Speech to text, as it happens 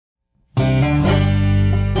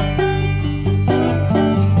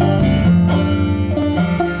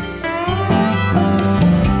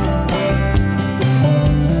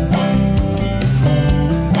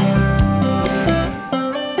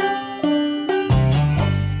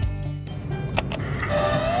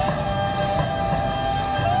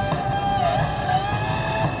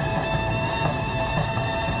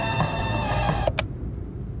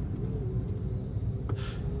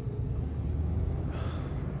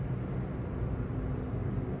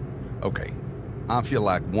Okay, I feel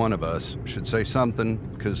like one of us should say something,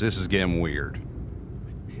 because this is getting weird.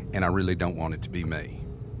 And I really don't want it to be me.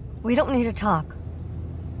 We don't need to talk.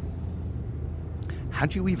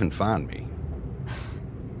 How'd you even find me?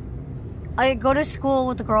 I go to school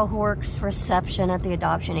with the girl who works reception at the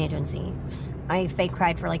adoption agency. I fake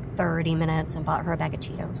cried for like 30 minutes and bought her a bag of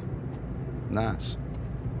Cheetos. Nice.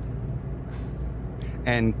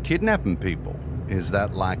 And kidnapping people, is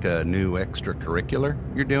that like a new extracurricular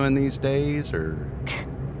you're doing these days, or?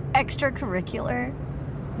 Extracurricular?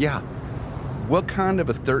 Yeah. What kind of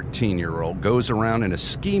a 13-year-old goes around in a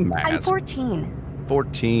ski mask? I'm 14.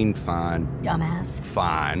 14, fine. Dumbass.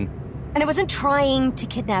 Fine. And I wasn't trying to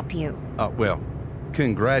kidnap you. Well,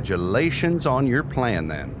 congratulations on your plan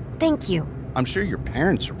then. Thank you. I'm sure your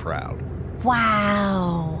parents are proud.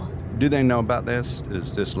 Wow. Do they know about this?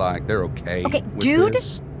 Is this like they're okay with dude,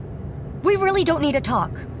 this? We really don't need to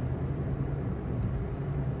talk.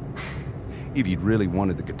 If you'd really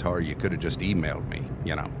wanted the guitar, you could have just emailed me,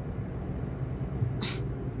 you know.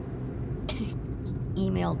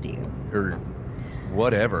 Emailed you. Or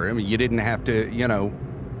whatever. I mean, you didn't have to, you know,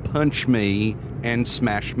 punch me and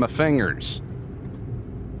smash my fingers.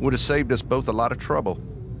 Would have saved us both a lot of trouble.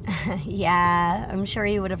 Yeah, I'm sure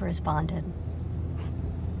you would have responded.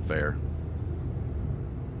 Fair.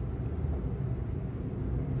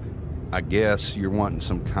 I guess you're wanting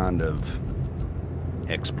some kind of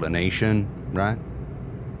explanation, right?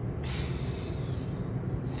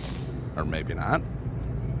 Or maybe not.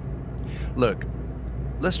 Look,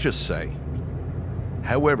 let's just say,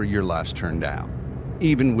 however your life's turned out,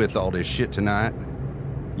 even with all this shit tonight,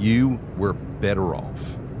 you were better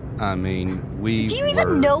off. I mean, Do you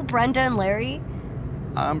even know Brenda and Larry?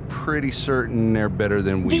 I'm pretty certain they're better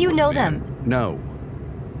than we Do you know would've been. them? No.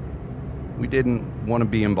 We didn't want to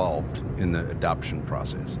be involved in the adoption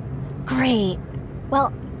process. Great.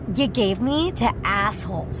 Well, you gave me to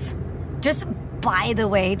assholes. Just by the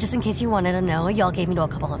way, just in case you wanted to know, y'all gave me to a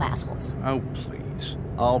couple of assholes. Oh, please.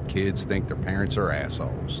 All kids think their parents are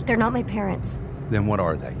assholes. They're not my parents. Then what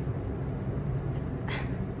are they?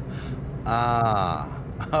 Ah,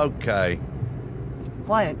 okay.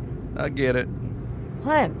 What? I get it.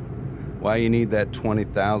 What? Why you need that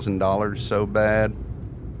 $20,000 so bad?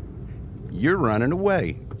 You're running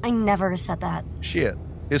away. I never said that. Shit.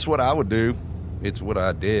 It's what I would do. It's what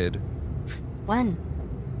I did. When?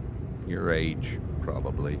 Your age,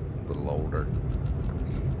 probably. A little older.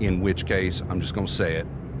 In which case, I'm just gonna say it.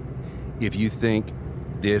 If you think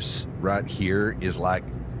this right here is like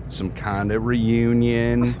some kind of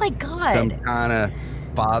reunion. Oh my God. Some kind of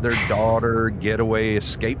father-daughter getaway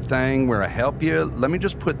escape thing where I help you, let me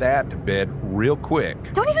just put that to bed real quick.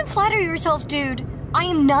 Don't even flatter yourself, dude. I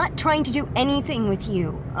am not trying to do anything with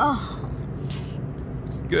you. Oh.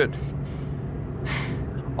 Good.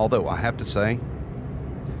 Although I have to say,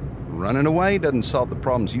 running away doesn't solve the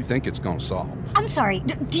problems you think it's gonna solve. I'm sorry,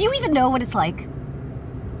 do you even know what it's like?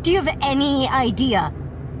 Do you have any idea?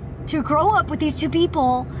 To grow up with these two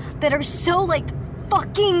people that are so, like,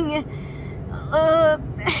 fucking,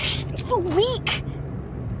 weak.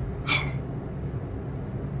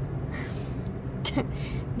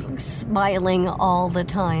 Smiling all the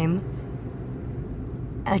time.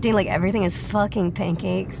 Acting like everything is fucking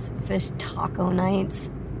pancakes, fish taco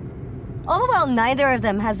nights. All the while, neither of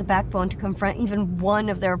them has a backbone to confront even one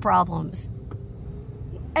of their problems.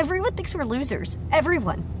 Everyone thinks we're losers.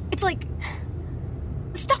 Everyone. It's like,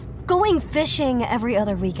 stop going fishing every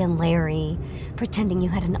other weekend, Larry. Pretending you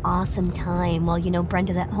had an awesome time while you know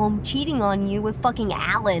Brenda's at home cheating on you with fucking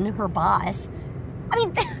Alan, her boss. I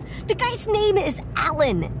mean, the guy's name is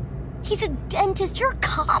Alan. He's a dentist. You're a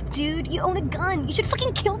cop, dude. You own a gun. You should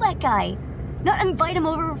fucking kill that guy. Not invite him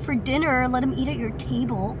over for dinner and let him eat at your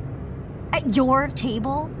table. At your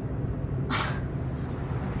table?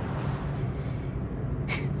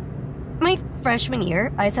 My freshman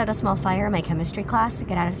year, I set a small fire in my chemistry class to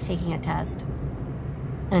get out of taking a test.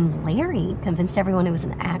 And Larry convinced everyone it was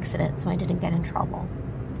an accident, so I didn't get in trouble.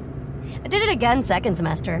 I did it again second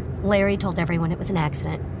semester. Larry told everyone it was an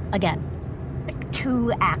accident. Again. Like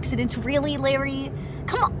 2 accidents? Really, Larry?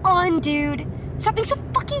 Come on, dude. Stop being so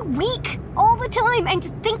fucking weak all the time, and to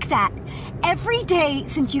think that every day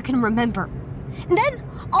since you can remember. And then,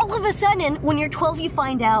 all of a sudden, when you're 12, you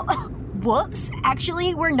find out, whoops,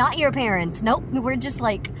 actually, we're not your parents. Nope, we're just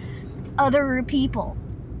like other people.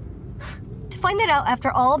 To find that out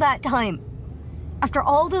after all that time, after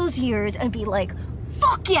all those years, and be like,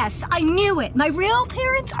 fuck yes, I knew it. My real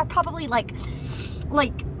parents are probably like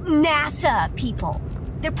NASA people.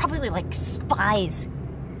 They're probably like spies.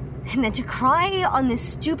 And then to cry on this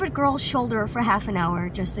stupid girl's shoulder for half an hour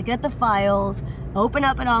just to get the files, open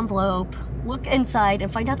up an envelope, look inside,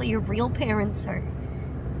 and find out that your real parents are...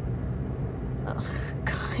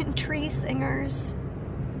 country singers.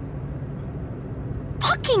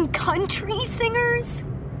 Fucking country singers?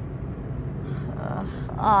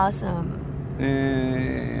 Awesome.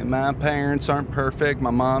 My parents aren't perfect.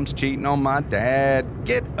 My mom's cheating on my dad.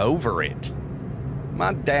 Get over it.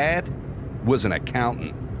 My dad was an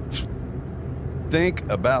accountant. Think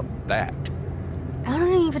about that. I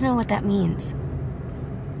don't even know what that means.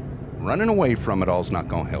 Running away from it all's not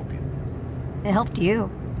gonna help you. It helped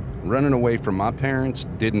you. Running away from my parents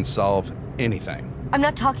didn't solve anything. I'm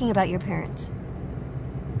not talking about your parents.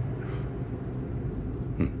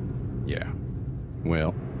 Yeah.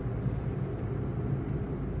 Well,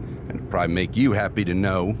 it'd probably make you happy to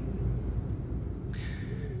know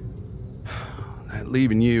that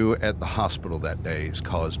leaving you at the hospital that day has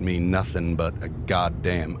caused me nothing but a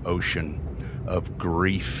goddamn ocean of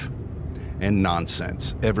grief and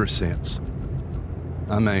nonsense ever since.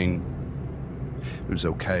 I mean, it was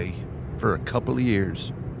okay for a couple of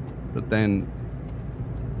years, but then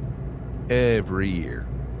every year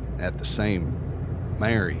at the same,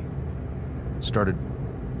 Mary started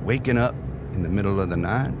waking up in the middle of the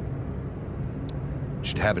night.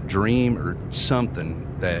 She'd have a dream or something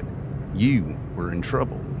that you were in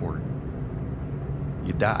trouble, or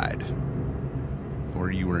you died,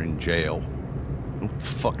 or you were in jail. What the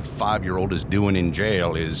fuck a 5-year-old is doing in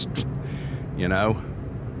jail is, you know,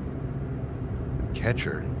 catch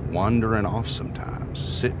her wandering off sometimes,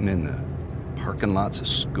 sitting in the parking lots of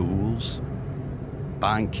schools,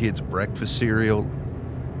 buying kids breakfast cereal,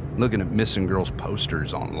 looking at missing girls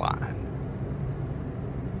posters online,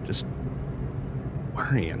 just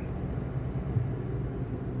worrying.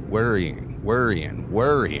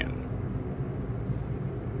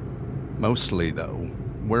 Mostly, though,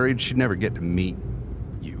 worried she'd never get to meet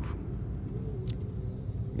you.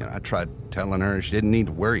 You know, I tried telling her she didn't need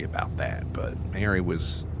to worry about that, but Mary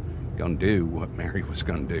was gonna do what Mary was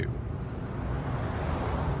gonna do.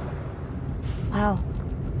 Wow.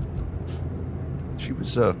 She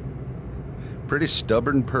was a pretty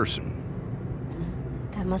stubborn person.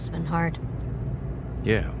 That must have been hard.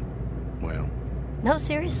 Yeah, well... No,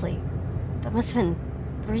 seriously. That must have been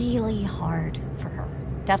really hard for her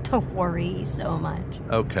to have to worry so much.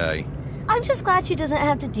 Okay. I'm just glad she doesn't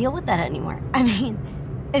have to deal with that anymore. I mean,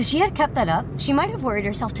 if she had kept that up, she might have worried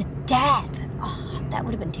herself to death. Oh, that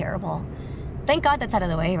would have been terrible. Thank God that's out of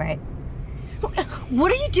the way, right?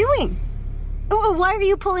 What are you doing? Why are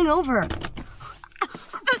you pulling over? What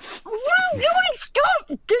are you doing? Stop!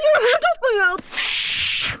 Get your hand off my mouth!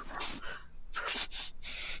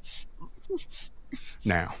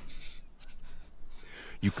 Now,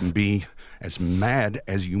 you can be as mad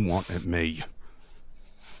as you want at me,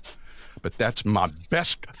 but that's my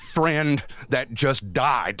best friend that just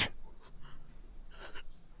died.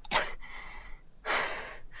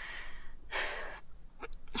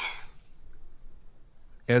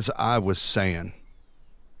 As I was saying,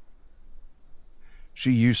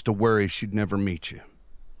 she used to worry she'd never meet you.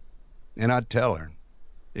 And I'd tell her,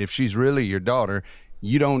 if she's really your daughter,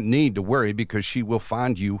 you don't need to worry because she will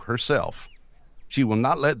find you herself. She will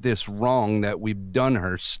not let this wrong that we've done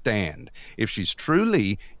her stand. If she's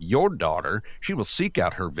truly your daughter, she will seek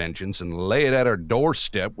out her vengeance and lay it at our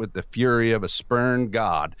doorstep with the fury of a spurned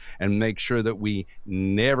god and make sure that we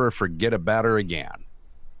never forget about her again.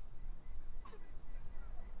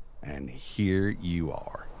 And here you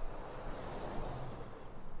are.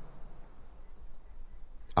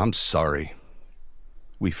 I'm sorry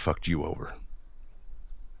we fucked you over.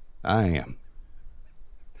 I am.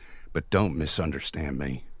 But don't misunderstand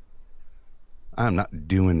me. I'm not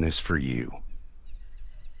doing this for you.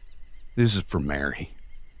 This is for Mary.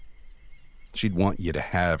 She'd want you to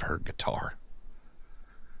have her guitar.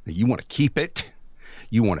 Now, you want to keep it?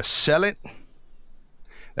 You want to sell it?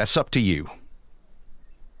 That's up to you.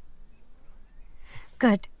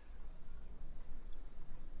 Good.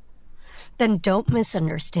 Then don't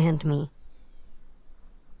misunderstand me.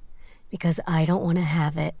 Because I don't want to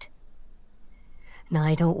have it. And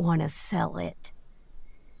I don't want to sell it.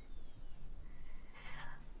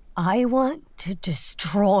 I want to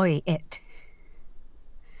destroy it.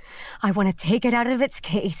 I want to take it out of its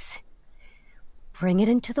case, bring it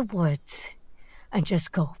into the woods, and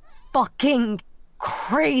just go fucking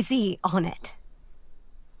crazy on it.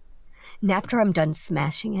 And after I'm done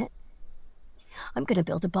smashing it, I'm gonna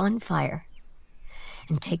build a bonfire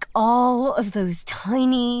and take all of those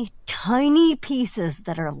tiny, tiny pieces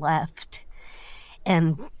that are left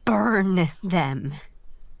and burn them.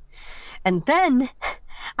 And then,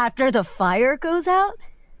 After the fire goes out,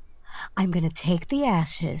 I'm gonna take the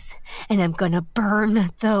ashes and I'm gonna burn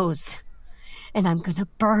those. And I'm gonna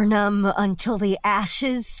burn them until the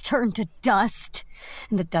ashes turn to dust,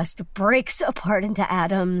 and the dust breaks apart into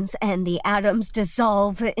atoms, and the atoms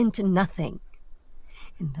dissolve into nothing.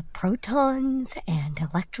 And the protons and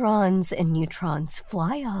electrons and neutrons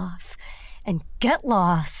fly off and get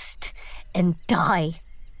lost and die.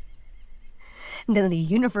 And then the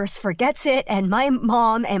universe forgets it, and my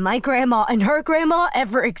mom and my grandma and her grandma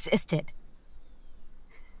ever existed.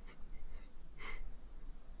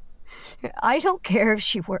 I don't care if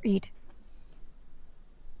she worried.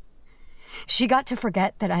 She got to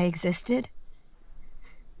forget that I existed.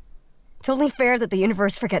 It's only fair that the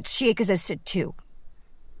universe forgets she existed too.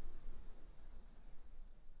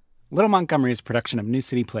 Little Montgomery is a production of New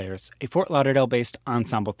City Players, a Fort Lauderdale-based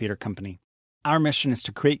ensemble theater company. Our mission is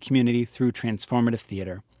to create community through transformative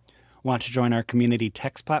theater. Want to join our community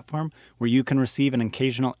text platform where you can receive an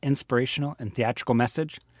occasional inspirational and theatrical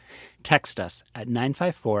message? Text us at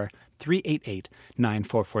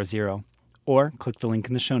 954-388-9440 or click the link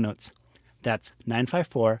in the show notes. That's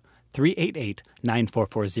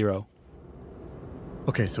 954-388-9440.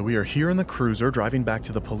 Okay, so we are here in the cruiser driving back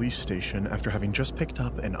to the police station after having just picked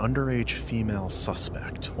up an underage female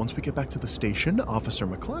suspect. Once we get back to the station, Officer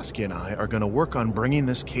McClaskey and I are going to work on bringing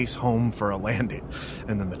this case home for a landing.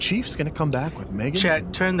 And then the chief's going to come back with Megan.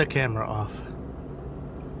 Chet, turn the camera off.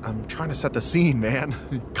 I'm trying to set the scene, man.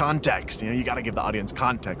 Context. You got to give the audience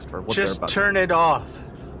context for what they're about. Just turn it off.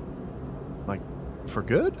 Like, for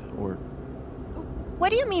good? Or... What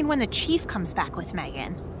do you mean when the chief comes back with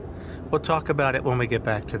Megan? We'll talk about it when we get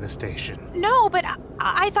back to the station. No, but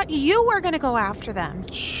I thought you were going to go after them.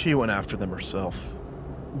 She went after them herself.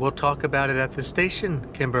 We'll talk about it at the station,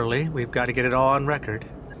 Kimberly. We've got to get it all on record.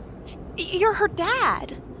 You're her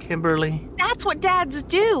dad. Kimberly. That's what dads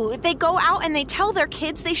do. They go out and they tell their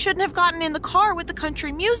kids they shouldn't have gotten in the car with the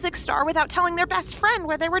country music star without telling their best friend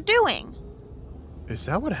what they were doing. Is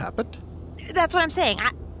that what happened? That's what I'm saying.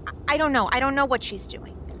 I don't know. I don't know what she's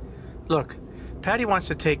doing. Look, Patty wants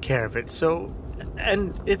to take care of it, so...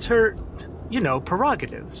 And it's her,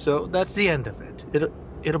 prerogative, so that's the end of it.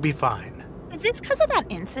 It'll be fine. Is this because of that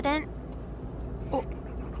incident?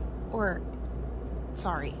 Or...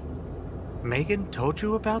 Sorry. Megan told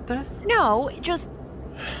you about that? No, just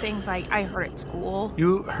things I heard at school.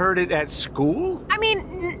 You heard it at school? I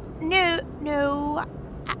mean, no.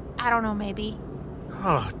 I don't know, maybe.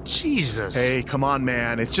 Oh, Jesus. Hey, come on,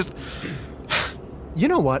 man. It's just... You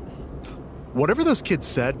know what? Whatever those kids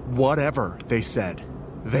said, whatever they said,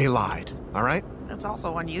 they lied, all right? It's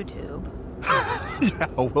also on YouTube. Yeah,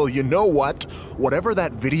 well, you know what? Whatever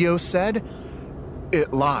that video said,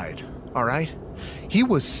 it lied, all right? He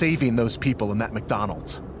was saving those people in that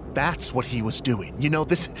McDonald's. That's what he was doing.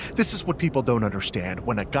 This is what people don't understand.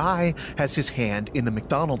 When a guy has his hand in a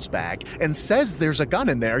McDonald's bag and says there's a gun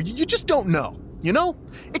in there, you just don't know.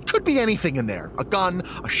 It could be anything in there. A gun,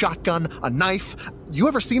 a shotgun, a knife. You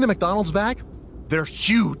ever seen a McDonald's bag? They're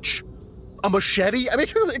huge. A machete? I mean,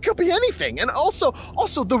 it could be anything. And also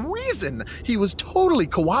the reason he was totally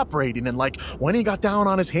cooperating and when he got down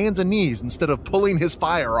on his hands and knees instead of pulling his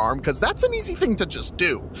firearm, because that's an easy thing to just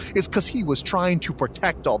do, is because he was trying to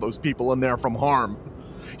protect all those people in there from harm.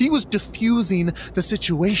 He was diffusing the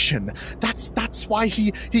situation. That's why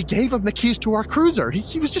he gave him the keys to our cruiser.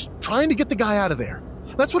 He was just trying to get the guy out of there.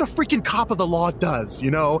 That's what a freaking cop of the law does,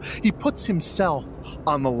 He puts himself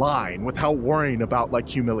on the line without worrying about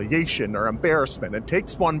humiliation or embarrassment, and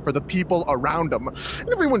takes one for the people around him. And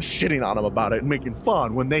everyone's shitting on him about it and making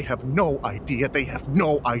fun when they have no idea. They have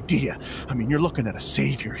no idea. I mean, you're looking at a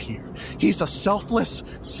savior here. He's a selfless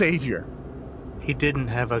savior. He didn't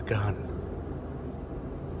have a gun.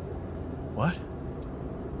 What?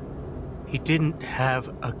 He didn't have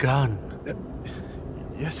a gun.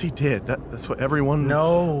 Yes, he did. That's what everyone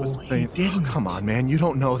was saying. He didn't. Oh, come on, man. You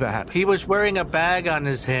don't know that. He was wearing a bag on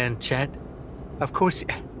his hand, Chet. Of course.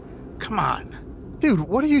 Come on. Dude,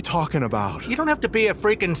 what are you talking about? You don't have to be a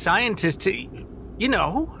freaking scientist to...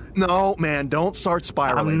 No, man, don't start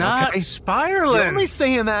spiraling. I'm not spiraling. You're only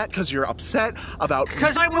saying that because you're upset about...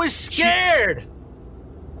 Because I was scared.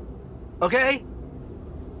 Okay?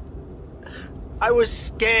 I was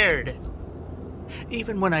scared.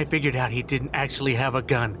 Even when I figured out he didn't actually have a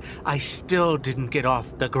gun, I still didn't get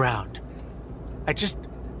off the ground. I just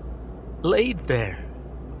laid there.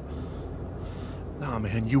 Nah,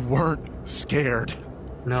 man, you weren't scared.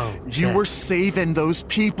 No, You Chet. were saving those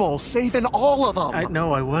people, saving all of them.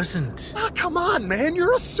 No, I wasn't. Ah, come on, man.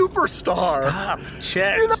 You're a superstar. Stop,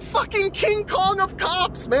 Chet. You're the fucking King Kong of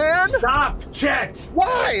cops, man. Stop, Chet.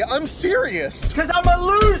 Why? I'm serious. Because I'm a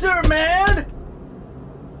loser, man.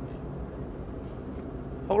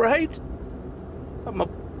 All right? I'm a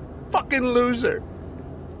fucking loser.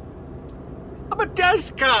 I'm a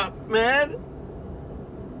desk cop, man.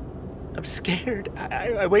 I'm scared.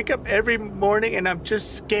 I wake up every morning and I'm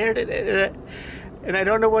just scared and I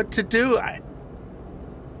don't know what to do. I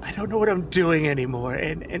don't know what I'm doing anymore,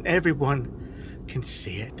 and everyone can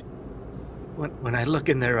see it. When I look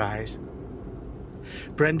in their eyes.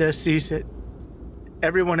 Brenda sees it.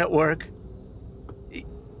 Everyone at work.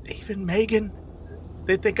 Even Megan.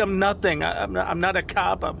 They think I'm nothing. I'm not a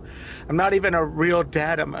cop. I'm not even a real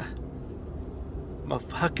dad. I'm a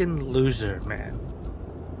fucking loser, man.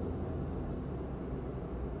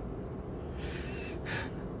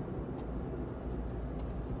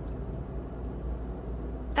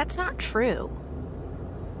 That's not true.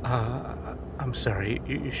 I'm sorry.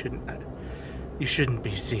 You shouldn't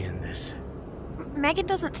be seeing this. Megan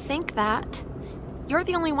doesn't think that. You're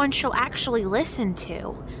the only one she'll actually listen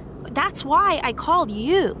to. That's why I called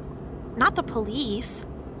you, not the police.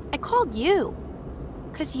 I called you,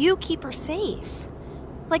 'cause you keep her safe.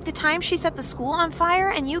 Like the time she set the school on fire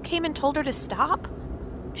and you came and told her to stop,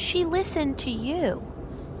 she listened to you.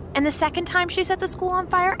 And the second time she set the school on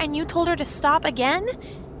fire and you told her to stop again,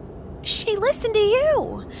 she listened to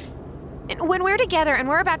you. And when we're together and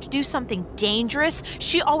we're about to do something dangerous,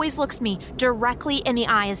 she always looks me directly in the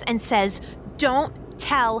eyes and says, "Don't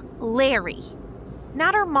tell Larry."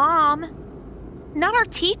 Not her mom, not our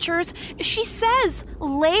teachers. She says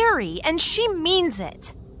Larry, and she means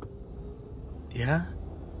it. Yeah?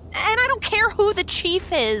 And I don't care who the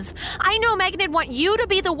chief is. I know Megan would want you to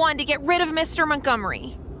be the one to get rid of Mr.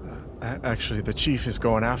 Montgomery. Actually, the chief is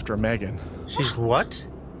going after Megan. She's what?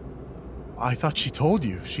 I thought she told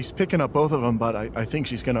you. She's picking up both of them, but I think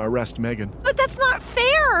she's gonna arrest Megan. But that's not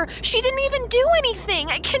fair. She didn't even do anything.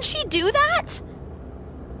 Can she do that?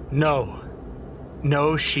 No.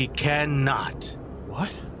 No, she cannot.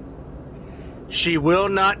 What? She will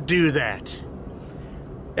not do that.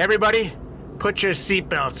 Everybody, put your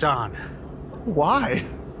seatbelts on. Why?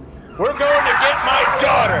 We're going to get my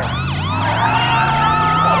daughter!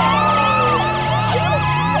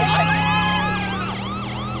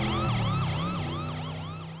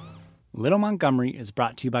 Little Montgomery is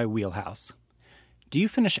brought to you by Wheelhouse. Do you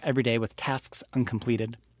finish every day with tasks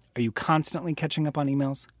uncompleted? Are you constantly catching up on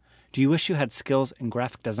emails? Do you wish you had skills in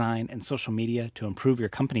graphic design and social media to improve your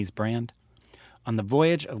company's brand? On the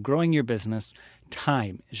voyage of growing your business,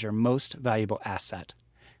 time is your most valuable asset.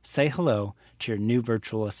 Say hello to your new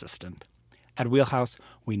virtual assistant. At Wheelhouse,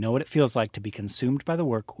 we know what it feels like to be consumed by the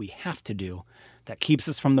work we have to do that keeps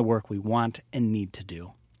us from the work we want and need to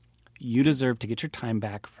do. You deserve to get your time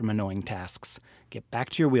back from annoying tasks. Get back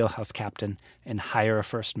to your Wheelhouse captain and hire a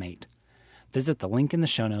first mate. Visit the link in the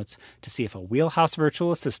show notes to see if a Wheelhouse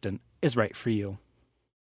virtual assistant is right for you.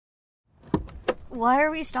 Why are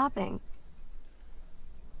we stopping?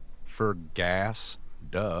 For gas?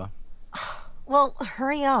 Duh. Well,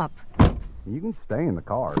 hurry up. You can stay in the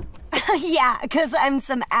car. Yeah, because I'm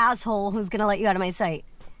some asshole who's gonna let you out of my sight.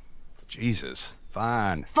 Jesus.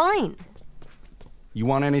 Fine. Fine. You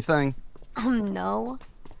want anything? No.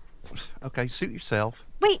 Okay, suit yourself.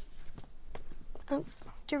 Wait.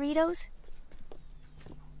 Doritos?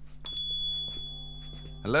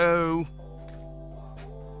 Hello?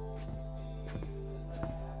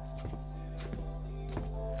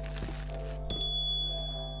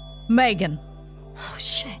 Megan. Oh,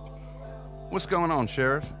 shit. What's going on,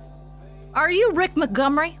 Sheriff? Are you Rick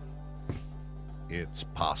Montgomery? It's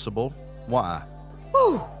possible. Why?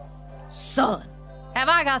 Whew. Son, have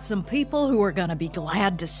I got some people who are gonna be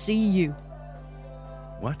glad to see you.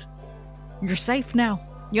 What? You're safe now.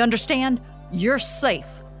 You understand? You're safe.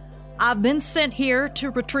 I've been sent here to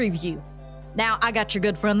retrieve you. Now, I got your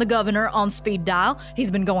good friend the governor on speed dial. He's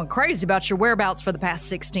been going crazy about your whereabouts for the past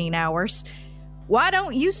 16 hours. Why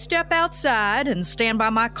don't you step outside and stand by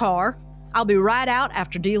my car? I'll be right out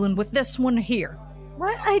after dealing with this one here.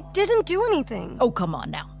 What? I didn't do anything. Oh, come on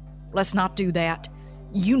now. Let's not do that.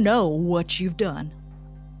 You know what you've done.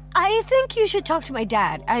 I think you should talk to my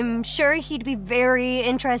dad. I'm sure he'd be very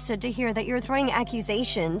interested to hear that you're throwing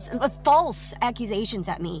accusations, false accusations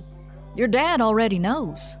at me. Your dad already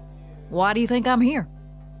knows. Why do you think I'm here?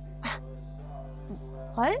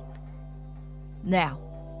 What? Now,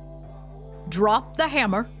 drop the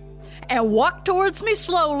hammer and walk towards me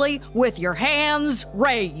slowly with your hands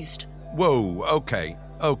raised. Whoa, okay.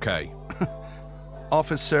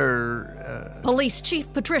 Officer... Police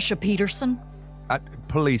Chief Patricia Peterson.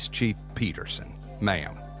 Police Chief Peterson,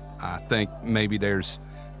 ma'am. I think maybe there's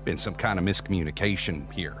been some kind of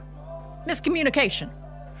miscommunication here. Miscommunication?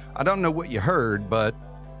 I don't know what you heard, but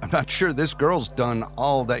I'm not sure this girl's done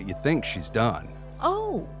all that you think she's done.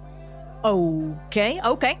 Oh.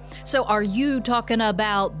 Okay. So are you talking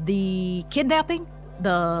about the kidnapping?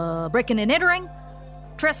 The breaking and entering?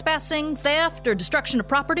 Trespassing, theft, or destruction of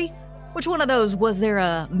property? Which one of those was there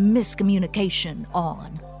a miscommunication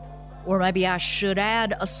on? Or maybe I should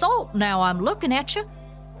add assault now I'm looking at you.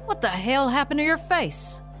 What the hell happened to your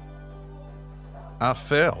face? I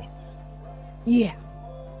fell. Yeah.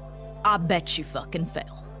 I bet you fucking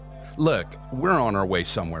fell. Look, we're on our way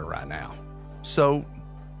somewhere right now. So,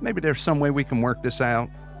 maybe there's some way we can work this out?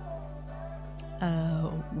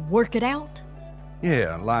 Work it out?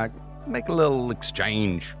 Yeah, like make a little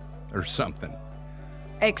exchange or something.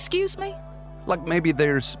 Excuse me? Like maybe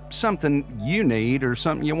there's something you need or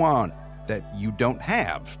something you want that you don't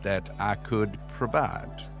have that I could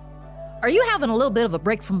provide. Are you having a little bit of a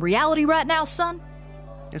break from reality right now, son?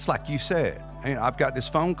 It's like you said. I've got this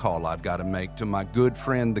phone call I've got to make to my good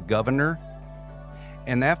friend, the governor.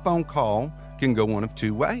 And that phone call can go one of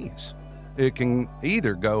two ways. It can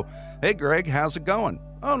either go, "Hey, Gregg, how's it going?"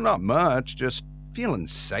 "Oh, not much, just feeling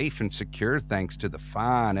safe and secure thanks to the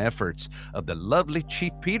fine efforts of the lovely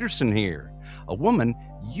Chief Peterson here. A woman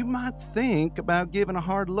you might think about giving a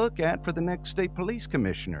hard look at for the next state police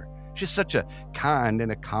commissioner. She's such a kind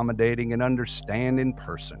and accommodating and understanding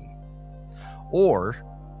person." Or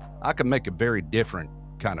I could make a very different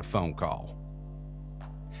kind of phone call.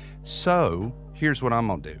 So here's what I'm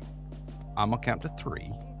gonna do. I'm gonna count to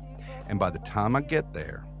 3, and by the time I get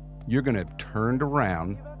there, you're gonna have turned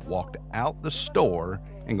around, walked out the store,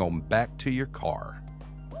 and gone back to your car.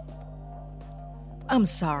 I'm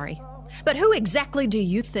sorry, but who exactly do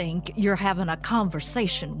you think you're having a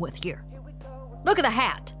conversation with here? Look at the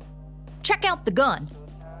hat. Check out the gun.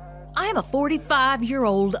 I am a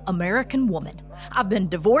 45-year-old American woman. I've been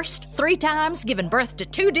divorced 3 times, given birth to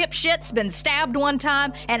 2 dipshits, been stabbed 1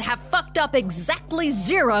 time, and have fucked up exactly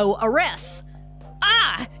 0 arrests.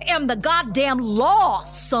 I am the goddamn law,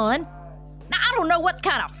 son. Now, I don't know what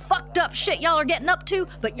kind of fucked up shit y'all are getting up to,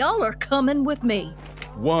 but y'all are coming with me.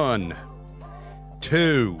 1,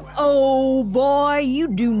 2. Oh boy, you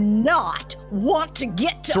do not want to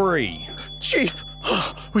get to 3. Chief,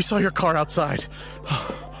 we saw your car outside.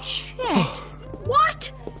 Shit.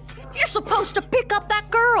 What? You're supposed to pick up that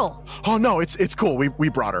girl. Oh no, it's cool. We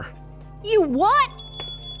brought her. You what?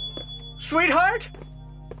 Sweetheart?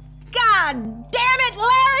 God damn it,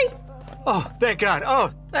 Larry! Oh, thank God.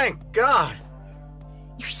 Oh, thank God.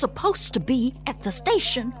 You're supposed to be at the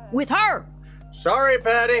station with her. Sorry,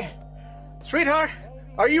 Patty. Sweetheart,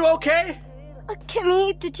 are you okay?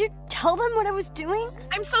 Kimmy, did you tell them what I was doing?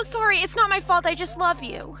 I'm so sorry. It's not my fault. I just love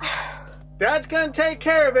you. Dad's gonna take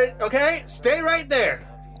care of it, okay? Stay right there.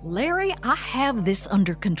 Larry, I have this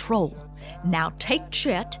under control. Now take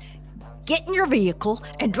Chet, get in your vehicle,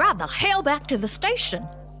 and drive the hell back to the station.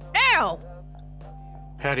 Now!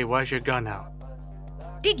 Patty, why's your gun out?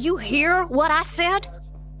 Did you hear what I said?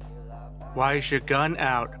 Why is your gun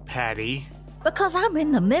out, Patty? Because I'm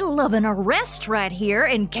in the middle of an arrest right here,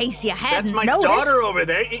 in case you hadn't That's my noticed. daughter over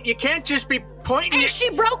there. You can't just be pointing And it.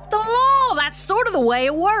 she broke the law. That's sort of the way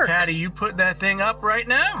it works. Patty, you put that thing up right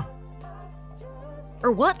now.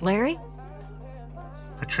 Or what, Larry?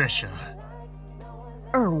 Patricia,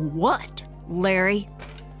 Or what, Larry?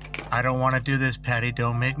 I don't want to do this, Patty.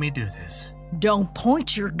 Don't make me do this. Don't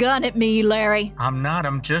point your gun at me, Larry. I'm not.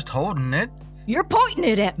 I'm just holding it. You're pointing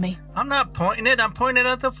it at me. I'm not pointing it. I'm pointing it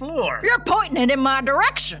at the floor. You're pointing it in my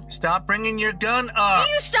direction. Stop bringing your gun up.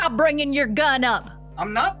 You stop bringing your gun up.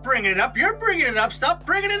 I'm not bringing it up. You're bringing it up. Stop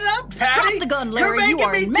bringing it up, Patty. Drop the gun, Larry. You're You making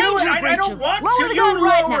are me a do major it. I breacher. don't want Lower to. the gun You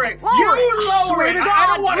right lower now. it. Lower You it. I lower swear it. to I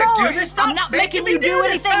God, don't want lower to do it. this. Stop I'm not making you me do this,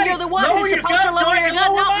 anything. Patty. You're the one Lower who's your supposed to gun so lower I your can gun,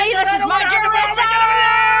 lower not my me. gun. This I is don't my want to have to lower my jurisdiction.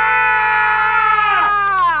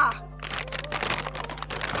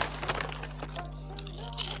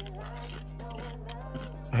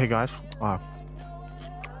 Hey guys,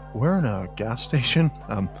 we're in a gas station.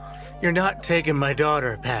 You're not taking my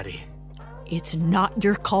daughter, Patty. It's not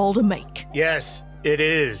your call to make. Yes, it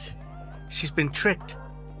is. She's been tricked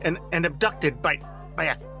and abducted by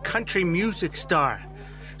a country music star.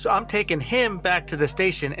 So I'm taking him back to the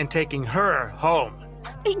station and taking her home.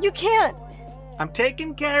 You can't. I'm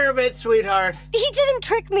taking care of it, sweetheart. He didn't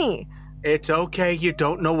trick me. It's okay. You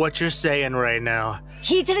don't know what you're saying right now.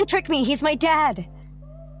 He didn't trick me. He's my dad.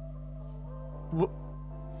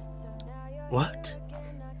 What?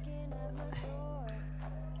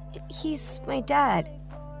 He's my dad.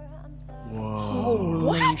 Whoa.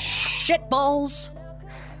 What? Shitballs.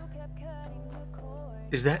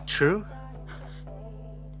 Is that true?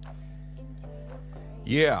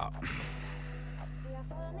 Yeah.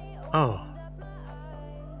 Oh.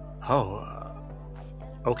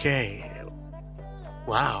 Okay.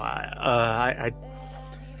 Wow. I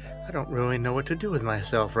don't really know what to do with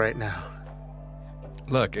myself right now.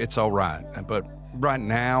 Look, it's all right, but right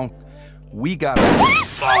now, we gotta...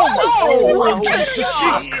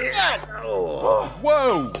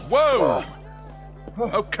 Whoa!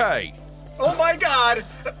 Okay, Oh my God!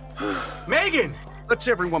 Megan! let's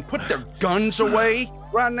everyone put their guns away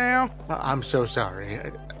right now. I'm so sorry.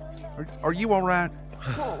 Are you all right?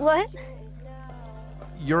 What?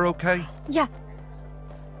 You're okay? Yeah.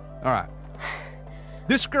 All right.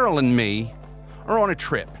 This girl and me are on a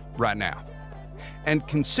trip right now. And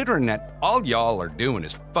considering that all y'all are doing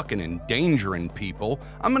is fucking endangering people,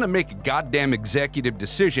 I'm gonna make a goddamn executive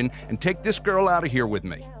decision and take this girl out of here with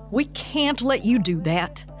me. We can't let you do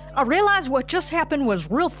that. I realize what just happened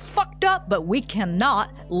was real fucked up, but we cannot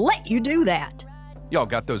let you do that. Y'all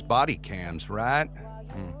got those body cams, right?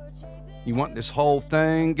 You want this whole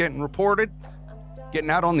thing getting reported? Getting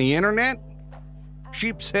out on the internet?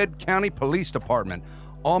 Sheepshead County Police Department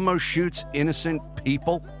almost shoots innocent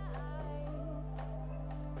people?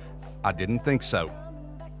 I didn't think so.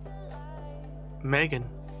 Megan.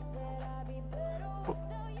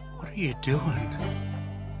 What are you doing?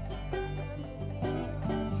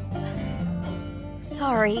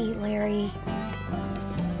 Sorry, Larry.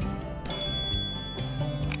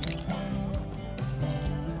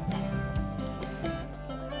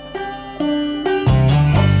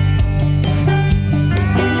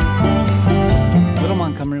 Little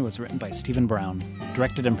Montgomery was written by Stephen Brown,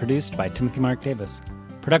 directed and produced by Timothy Mark Davis.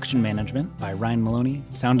 Production management by Ryan Maloney,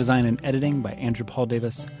 sound design and editing by Andrew Paul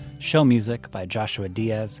Davis, show music by Joshua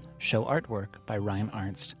Diaz, show artwork by Ryan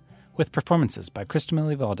Arnst, with performances by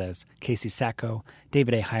Krystal Valdes, Casey Sacco,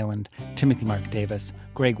 David A. Hyland, Timothy Mark Davis,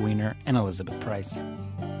 Gregg Weiner, and Elizabeth Price.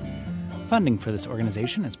 Funding for this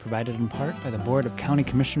organization is provided in part by the Board of County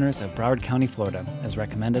Commissioners of Broward County, Florida, as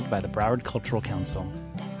recommended by the Broward Cultural Council.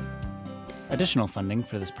 Additional funding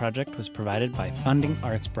for this project was provided by Funding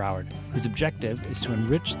Arts Broward, whose objective is to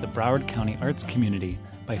enrich the Broward County arts community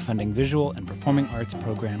by funding visual and performing arts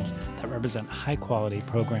programs that represent high-quality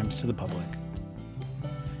programs to the public.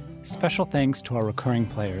 Special thanks to our recurring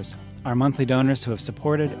players, our monthly donors who have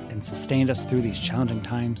supported and sustained us through these challenging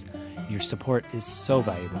times. Your support is so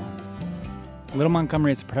valuable. Little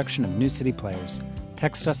Montgomery is a production of New City Players.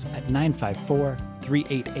 Text us at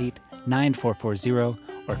 954-388-9440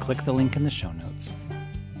 or click the link in the show notes.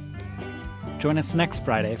 Join us next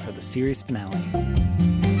Friday for the series finale.